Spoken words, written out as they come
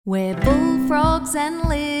Where bullfrogs and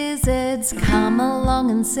lizards, come along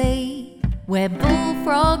and see. Where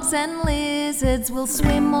bullfrogs and lizards will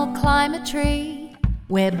swim or climb a tree.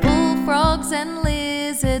 Where bullfrogs and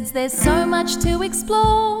lizards, there's so much to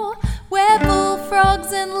explore. Where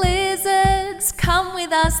bullfrogs and lizards, come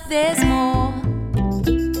with us, there's more.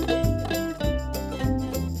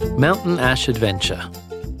 Mountain Ash Adventure.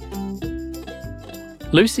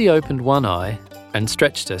 Lucy opened one eye and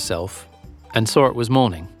stretched herself and saw it was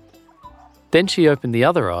morning. Then she opened the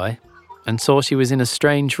other eye and saw she was in a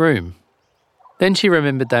strange room. Then she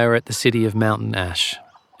remembered they were at the city of Mountain Ash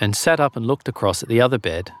and sat up and looked across at the other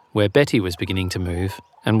bed where Betty was beginning to move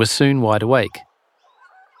and was soon wide awake.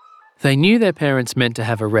 They knew their parents meant to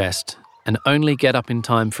have a rest and only get up in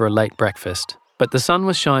time for a late breakfast, but the sun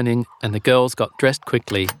was shining and the girls got dressed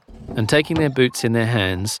quickly and, taking their boots in their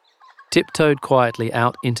hands, tiptoed quietly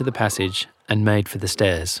out into the passage and made for the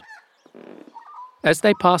stairs. As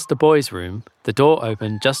they passed the boys' room, the door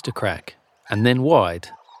opened just a crack, and then wide,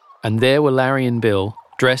 and there were Larry and Bill,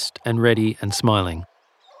 dressed and ready and smiling.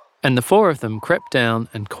 And the four of them crept down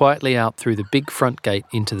and quietly out through the big front gate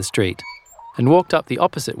into the street, and walked up the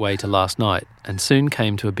opposite way to last night, and soon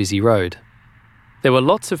came to a busy road. There were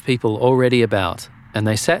lots of people already about, and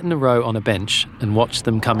they sat in a row on a bench and watched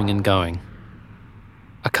them coming and going.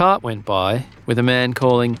 A cart went by, with a man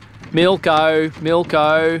calling, "Milko,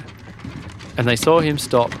 Milko!" And they saw him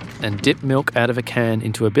stop and dip milk out of a can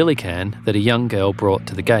into a billy can that a young girl brought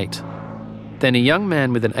to the gate. Then a young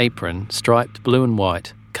man with an apron, striped blue and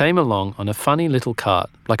white, came along on a funny little cart,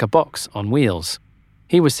 like a box on wheels.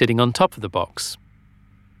 He was sitting on top of the box.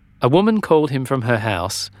 A woman called him from her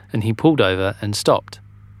house, and he pulled over and stopped.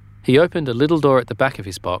 He opened a little door at the back of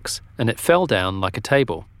his box, and it fell down like a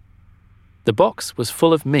table. The box was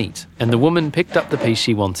full of meat, and the woman picked up the piece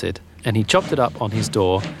she wanted, and he chopped it up on his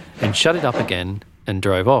door and shut it up again and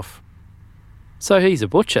drove off. "So he's a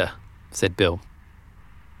butcher," said Bill.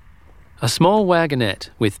 A small wagonette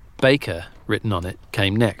with "Baker" written on it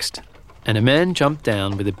came next, and a man jumped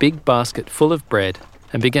down with a big basket full of bread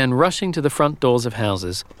and began rushing to the front doors of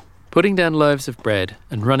houses, putting down loaves of bread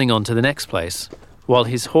and running on to the next place, while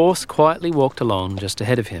his horse quietly walked along just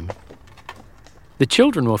ahead of him. The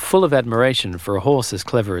children were full of admiration for a horse as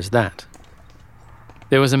clever as that.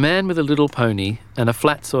 There was a man with a little pony and a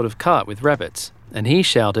flat sort of cart with rabbits, and he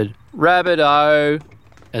shouted, "Rabbit-o!"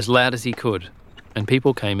 as loud as he could, and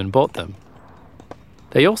people came and bought them.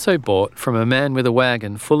 They also bought from a man with a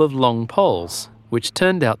wagon full of long poles, which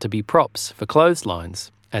turned out to be props for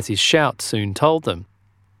clotheslines, as his shout soon told them.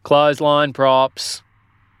 "Clothesline props!"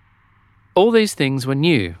 All these things were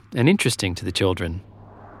new and interesting to the children.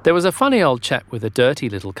 There was a funny old chap with a dirty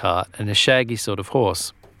little cart and a shaggy sort of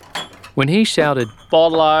horse. When he shouted,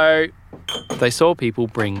 "Bottle-o!" they saw people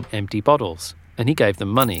bring empty bottles, and he gave them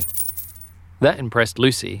money. That impressed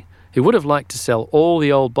Lucy, who would have liked to sell all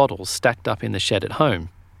the old bottles stacked up in the shed at home.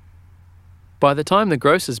 By the time the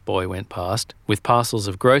grocer's boy went past, with parcels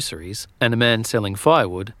of groceries and a man selling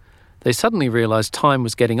firewood, they suddenly realised time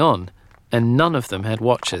was getting on, and none of them had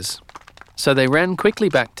watches. So they ran quickly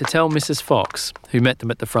back to tell Mrs. Fox, who met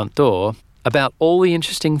them at the front door, about all the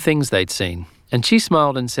interesting things they'd seen, and she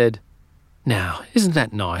smiled and said, "Now, isn't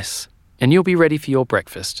that nice? And you'll be ready for your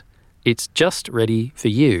breakfast. It's just ready for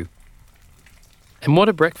you." And what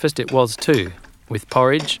a breakfast it was too, with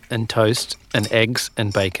porridge and toast and eggs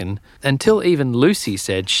and bacon, until even Lucy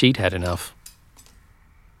said she'd had enough.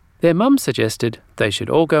 Their mum suggested they should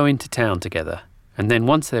all go into town together, and then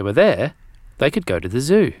once they were there, they could go to the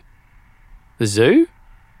zoo. "The zoo?"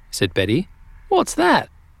 said Betty. "What's that?"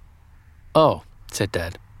 "Oh," said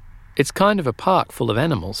Dad, "it's kind of a park full of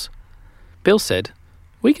animals." Bill said,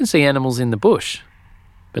 "We can see animals in the bush."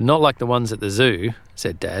 "But not like the ones at the zoo,"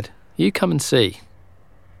 said Dad. "You come and see."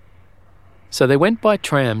 So they went by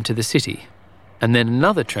tram to the city, and then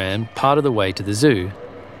another tram part of the way to the zoo,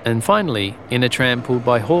 and finally in a tram pulled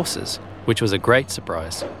by horses, which was a great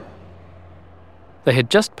surprise. They had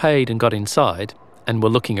just paid and got inside, and were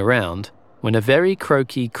looking around, when a very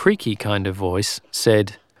croaky, creaky kind of voice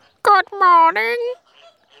said, "Good morning,"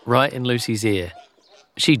 right in Lucy's ear.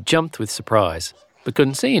 She jumped with surprise, but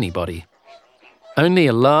couldn't see anybody. Only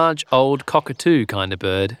a large, old cockatoo kind of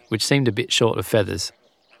bird, which seemed a bit short of feathers.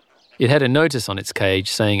 It had a notice on its cage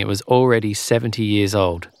saying it was already 70 years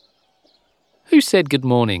old. "Who said good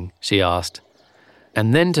morning?" she asked.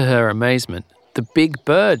 And then to her amazement, the big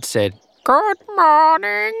bird said, "Good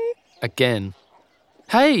morning," again.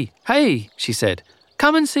 "Hey, hey," she said,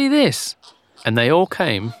 "come and see this." And they all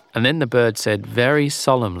came, and then the bird said very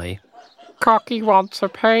solemnly, "Cocky wants a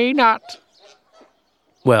peanut."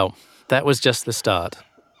 Well, that was just the start.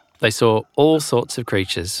 they saw all sorts of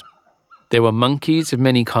creatures. There were monkeys of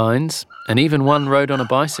many kinds, and even one rode on a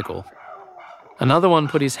bicycle. Another one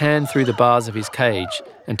put his hand through the bars of his cage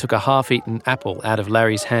and took a half-eaten apple out of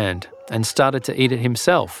Larry's hand and started to eat it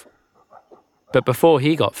himself. But before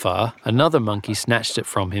he got far, another monkey snatched it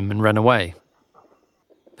from him and ran away.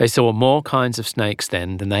 They saw more kinds of snakes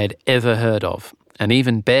then than they had ever heard of, and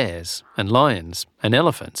even bears and lions and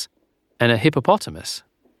elephants and a hippopotamus.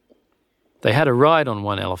 They had a ride on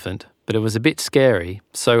one elephant, but it was a bit scary,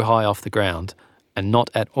 so high off the ground, and not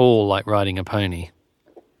at all like riding a pony.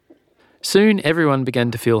 Soon everyone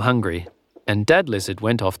began to feel hungry, and Dad Lizard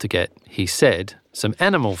went off to get, he said, some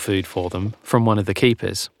animal food for them from one of the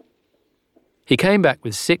keepers. He came back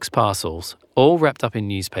with 6 parcels, all wrapped up in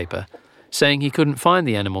newspaper, saying he couldn't find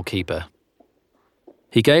the animal keeper.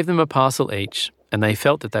 He gave them a parcel each, and they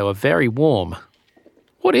felt that they were very warm.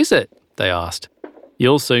 "What is it?" they asked.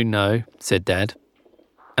 "You'll soon know," said Dad.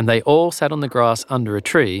 And they all sat on the grass under a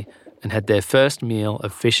tree and had their first meal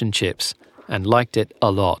of fish and chips, and liked it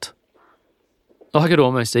a lot. "I could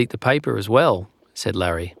almost eat the paper as well," said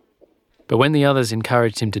Larry. But when the others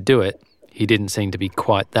encouraged him to do it, he didn't seem to be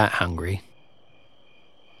quite that hungry.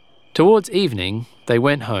 Towards evening, they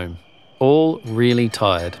went home, all really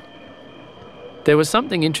tired. There was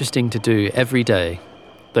something interesting to do every day.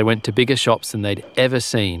 They went to bigger shops than they'd ever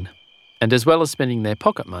seen, and as well as spending their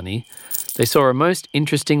pocket money, they saw a most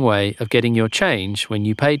interesting way of getting your change when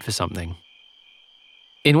you paid for something.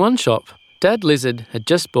 In one shop, Dad Lizard had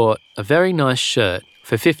just bought a very nice shirt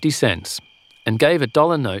for 50 cents and gave a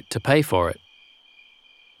 $1 note to pay for it.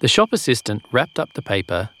 The shop assistant wrapped up the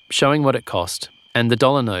paper, showing what it cost, and the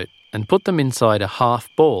 $1 note, and put them inside a half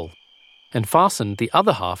ball, and fastened the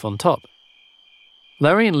other half on top.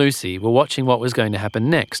 Larry and Lucy were watching what was going to happen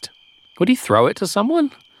next. Would he throw it to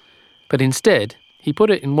someone? But instead, he put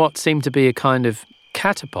it in what seemed to be a kind of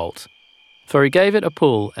catapult, for he gave it a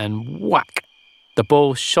pull and whack! The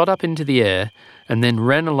ball shot up into the air and then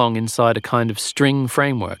ran along inside a kind of string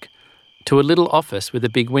framework to a little office with a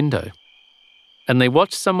big window. And they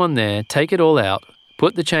watched someone there take it all out,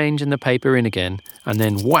 put the change and the paper in again, and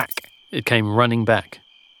then whack! It came running back.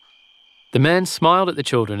 The man smiled at the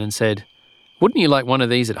children and said, "Wouldn't you like one of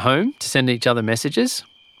these at home to send each other messages?"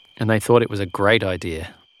 And they thought it was a great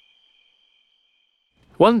idea.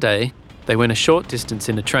 One day, they went a short distance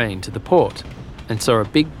in a train to the port and saw a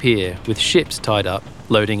big pier with ships tied up,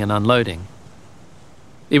 loading and unloading.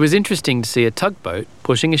 It was interesting to see a tugboat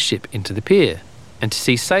pushing a ship into the pier and to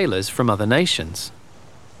see sailors from other nations.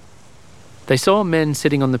 They saw men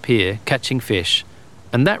sitting on the pier catching fish,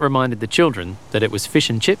 and that reminded the children that it was fish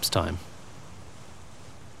and chips time.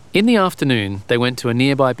 In the afternoon, they went to a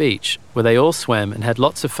nearby beach where they all swam and had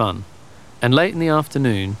lots of fun, and late in the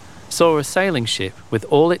afternoon saw a sailing ship with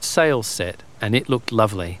all its sails set, and it looked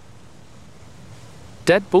lovely.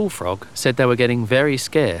 Dad Bullfrog said they were getting very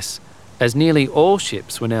scarce, as nearly all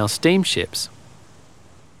ships were now steamships.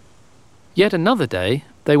 Yet another day,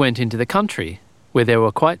 they went into the country, where there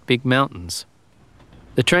were quite big mountains.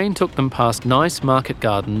 The train took them past nice market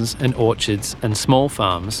gardens and orchards and small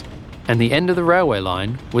farms, and the end of the railway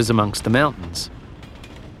line was amongst the mountains.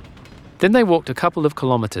 Then they walked a couple of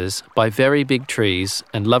kilometres by very big trees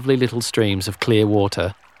and lovely little streams of clear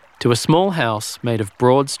water to a small house made of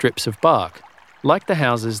broad strips of bark, like the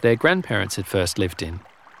houses their grandparents had first lived in.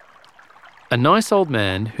 A nice old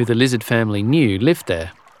man who the lizard family knew lived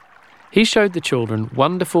there. He showed the children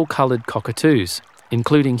wonderful coloured cockatoos,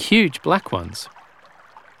 including huge black ones.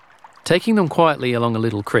 Taking them quietly along a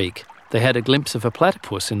little creek, they had a glimpse of a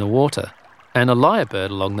platypus in the water and a lyrebird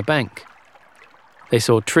along the bank. They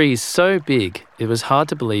saw trees so big it was hard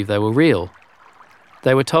to believe they were real.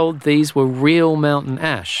 They were told these were real mountain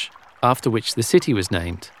ash, after which the city was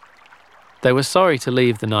named. They were sorry to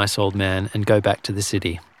leave the nice old man and go back to the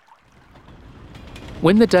city.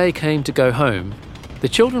 When the day came to go home, the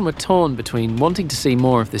children were torn between wanting to see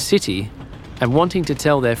more of the city and wanting to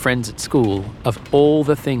tell their friends at school of all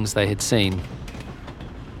the things they had seen.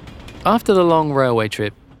 After the long railway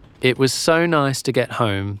trip, it was so nice to get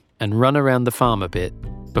home and run around the farm a bit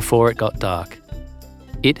before it got dark.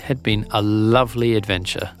 It had been a lovely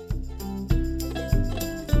adventure.